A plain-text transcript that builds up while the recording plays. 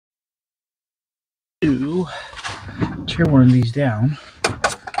to tear one of these down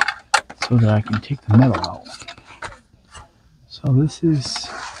so that I can take the metal out. So this is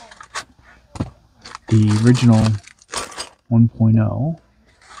the original 1.0.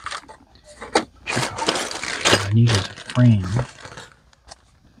 Check out what I need is a frame.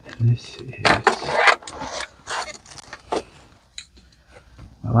 And this is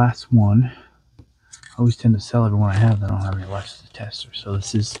my last one. I always tend to sell every one I have. I don't have any left to the tester. So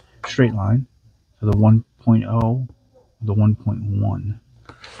this is straight line for the 1.0, the 1.1.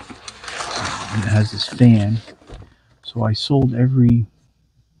 And it has this fan. So I sold every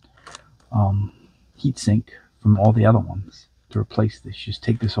heatsink from all the other ones to replace this. Just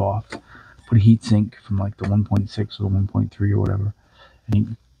take this off, put a heatsink from like the 1.6 or the 1.3 or whatever, and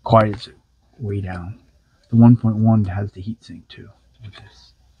it quiets it way down. The 1.1 has the heatsink too, with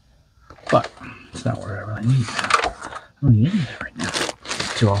this. But it's not what I really need now. I don't need any of that right now.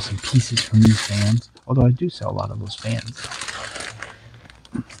 These are all some pieces from these fans, although I do sell a lot of those fans.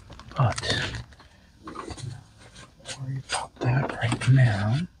 But don't worry about that right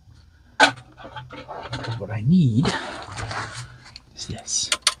now. Because what I need is this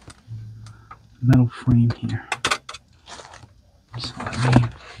metal frame here. So let me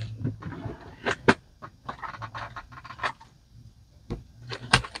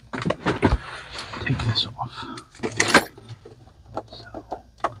take this off. So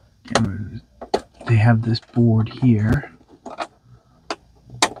they have this board here.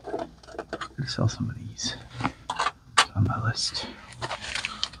 I'm gonna sell some of these. It's on my list.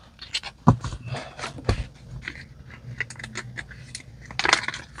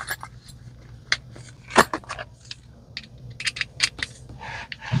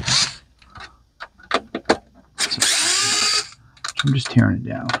 I'm just tearing it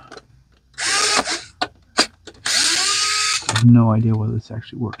down. I have no idea whether this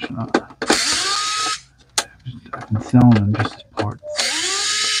actually works or not. I've been selling them just as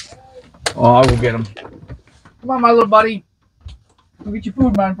parts. Oh, I will get them. Come on, my little buddy. Go get your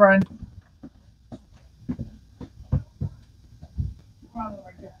food, my friend.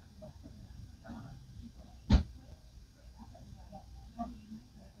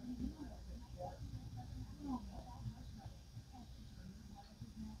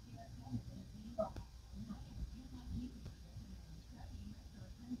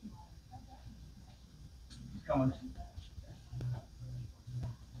 Coming.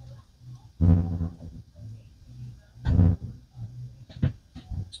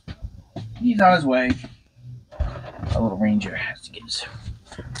 He's on his way. Our little ranger has to get his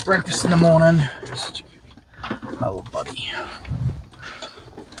breakfast in the morning. My little buddy.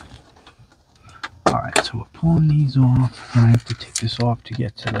 Alright, so we're pulling these off, and I have to take this off to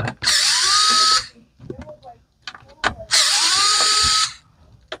get to the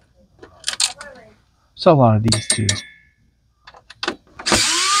sell a lot of these too. I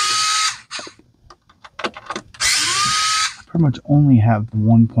pretty much only have the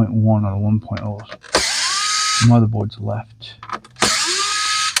 1.1 or the 1.0 motherboards left.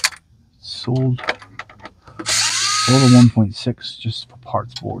 Sold all the 1.6 just for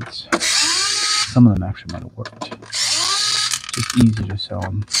parts boards. Some of them actually might have worked. It's easy to sell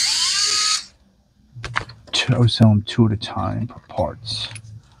them. I was selling 2 at a time for parts.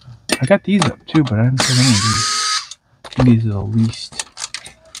 I got these up too, but I haven't sold any of these. I think these are the least.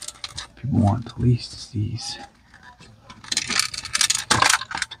 People want the least is these.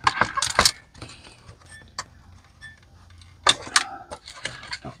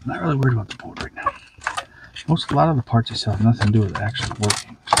 No, I'm not really worried about the board right now. A lot of the parts I sell have nothing to do with it actually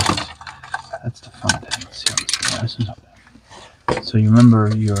working. That's the fun of it. Let's see how this is not bad. So you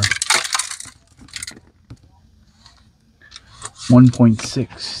remember your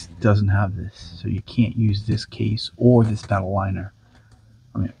 1.6 doesn't have this, so you can't use this case or this metal liner.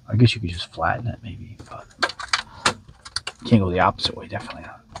 I mean, I guess you could just flatten it maybe, but you can't go the opposite way, definitely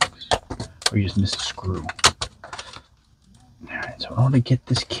not. Or you just miss a screw. Alright, so in order to get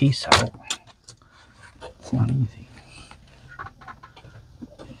this case out, it's not easy.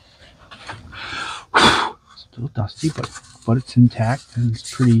 It's a little dusty, but it's intact and it's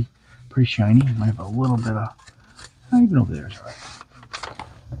pretty shiny. It might have a little bit of, even over there is all right.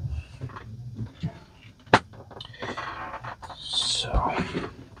 So, a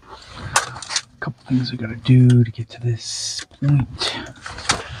couple things I gotta do to get to this point.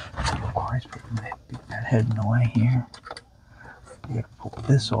 It requires putting that head in the way here. You gotta pull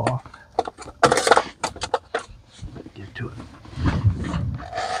this off. Get to it.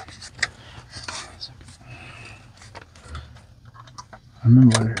 I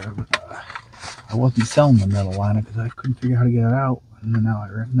remember I wasn't selling the metal liner because I couldn't figure out how to get it out. And then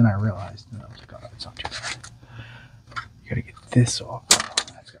I realized, and I was like, oh, it's not too bad. You gotta get this off.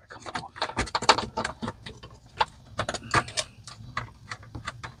 That's gotta come off.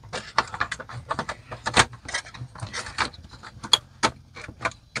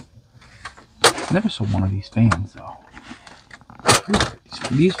 I never saw one of these fans though.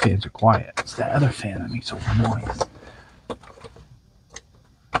 These fans are quiet. It's that other fan that makes a lot of noise.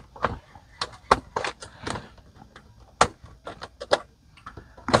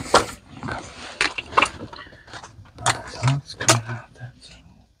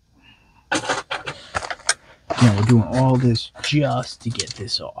 Yeah, we're doing all this just to get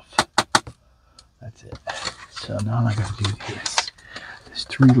this off. That's it. So now I gotta do this. There's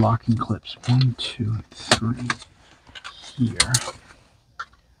 3 locking clips. 1, 2, 3 here.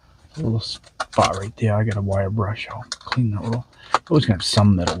 A little spot right there. I got a wire brush. I'll clean that little. Always gonna have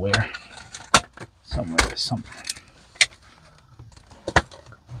some metal wear. Somewhere there's something.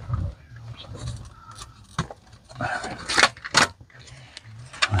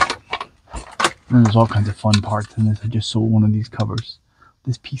 And there's all kinds of fun parts in this. I just sold one of these covers.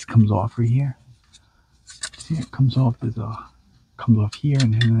 This piece comes off right here. See, it comes off. Comes off here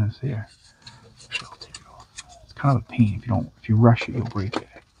and then it's there. Actually, I'll take it off. It's kind of a pain if you rush it, you'll break it.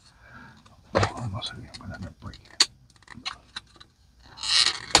 Oh, almost I'm gonna break it.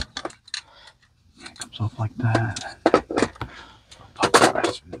 It comes off like that.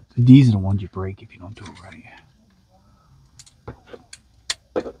 These are the ones you break if you don't do it right.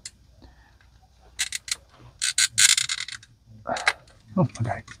 Oh, I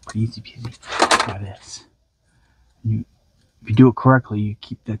got it. Pretty easy peasy. Try this. If you do it correctly, you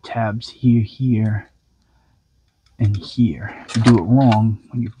keep the tabs here, here, and here. If you do it wrong,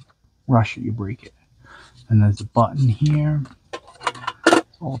 when you rush it, you break it. And there's a button here.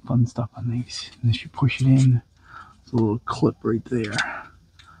 It's all the fun stuff on these. And as you push it in, there's a little clip right there.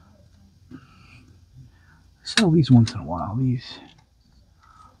 I sell these once in a while, these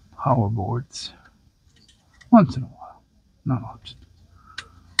power boards. Once in a while. Not often.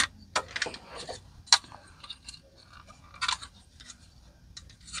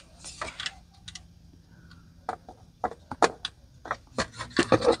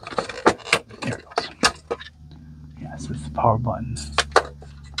 It's the power button.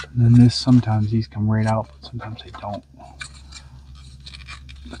 And then sometimes these come right out, but sometimes they don't.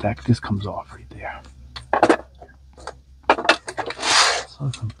 But this comes off right there.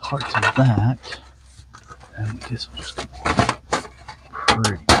 So some parts of that, and this will just come off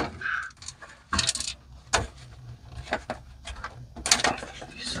pretty much.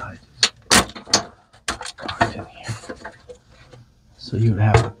 These sides got in here. So you would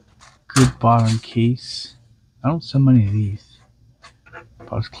have a good bottom case. I don't sell many of these.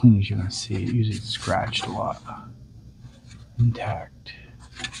 About as clean as you're going to see it. Usually it's scratched a lot. Intact.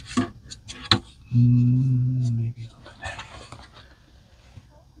 Maybe a little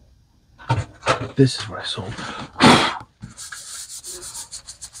bit. This is what I sold.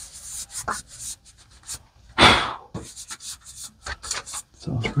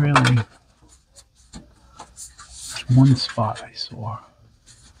 So it's really one spot I saw.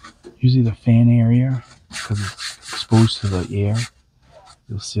 Usually the fan area, because it's exposed to the air,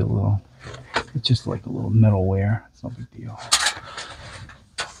 you'll see a little, it's just like a little metal wear. It's no big deal.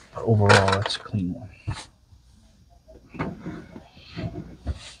 But overall, that's a clean one.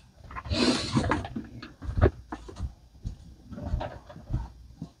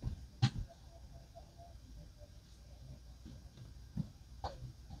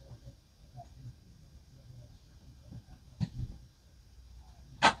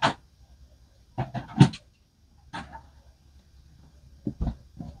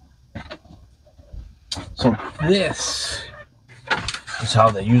 So this is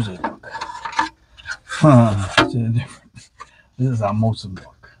how they usually look. This is how most of them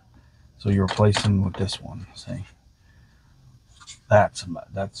look. So you're replacing with this one. See, that's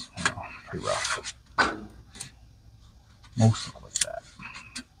pretty rough. Most look like that,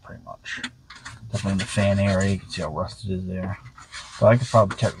 pretty much. Definitely in the fan area, you can see how rusted it is there. But I could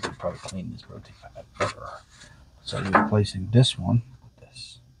probably technically clean this rotate pad better. So you're replacing this one with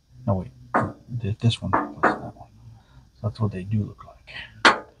this. No wait. This one plus that one. So that's what they do look like.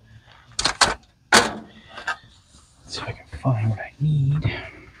 Let's see if I can find what I need.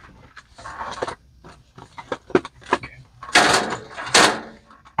 Okay.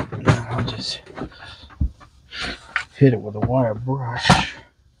 Now I'll just hit it with a wire brush.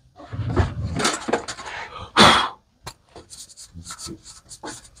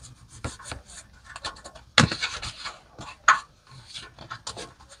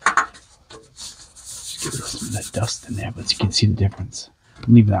 Get rid of some of that dust in there. there, but you can see the difference.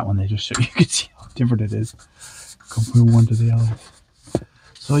 I'm leaving that one there just so you can see how different it is comparing one to the other.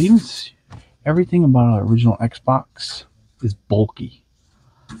 So even everything about an original Xbox is bulky.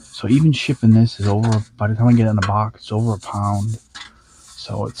 So even shipping this is over, by the time I get it in the box, it's over £1.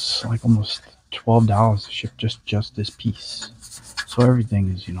 So it's like almost $12 to ship just this piece. So everything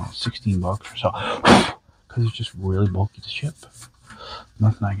is, you know, $16 or so, because it's just really bulky to ship.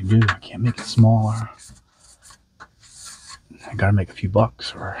 Nothing I can do. I can't make it smaller. I gotta make a few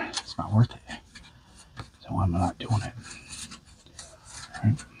bucks or it's not worth it. So I'm not doing it.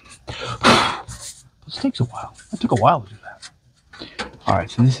 Right. This takes a while. It took a while to do that.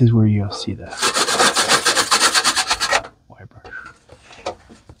 Alright, so this is where you'll see the wire brush.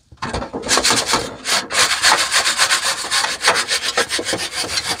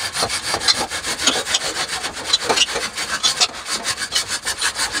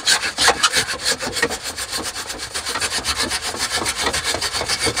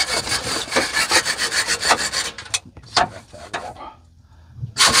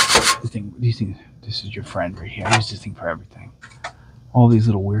 These things, this is your friend right here. I use this thing for everything. All these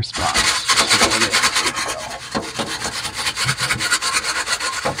little weird spots.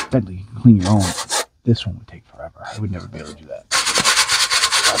 Deadly, you can clean your own. This one would take forever. I would never be able to do that.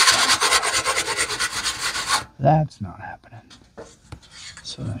 That's not happening.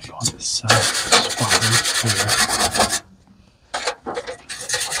 So then I go on this side, spot right here.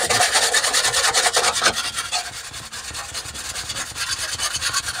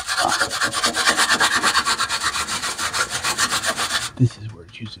 This is where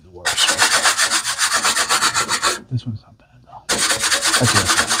it's usually the worst. This one's not bad though. That's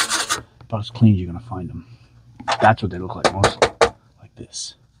about as clean as you're gonna find them. That's what they look like mostly, like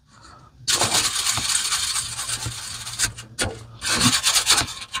this.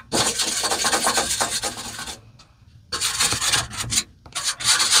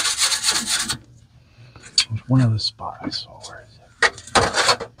 There's one other spot I saw. Where is it?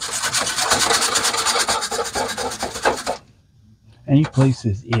 Any place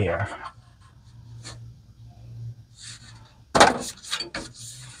is air.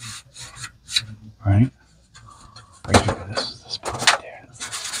 Right? Right here, this is the spot right there.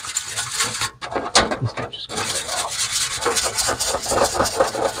 This guy just goes right off.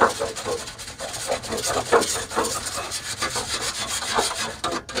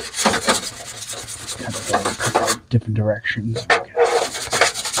 Kind of going different directions. Okay.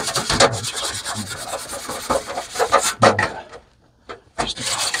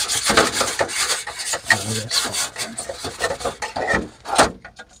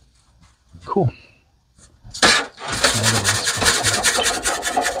 Cool.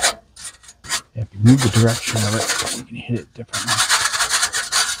 If you move the direction of it, you can hit it differently.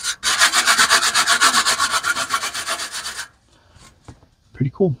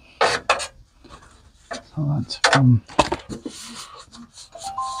 Pretty cool. So that's from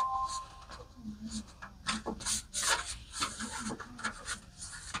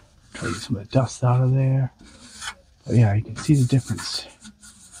try to get some of the dust out of there. But yeah, you can see the difference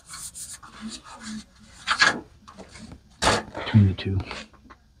between the two.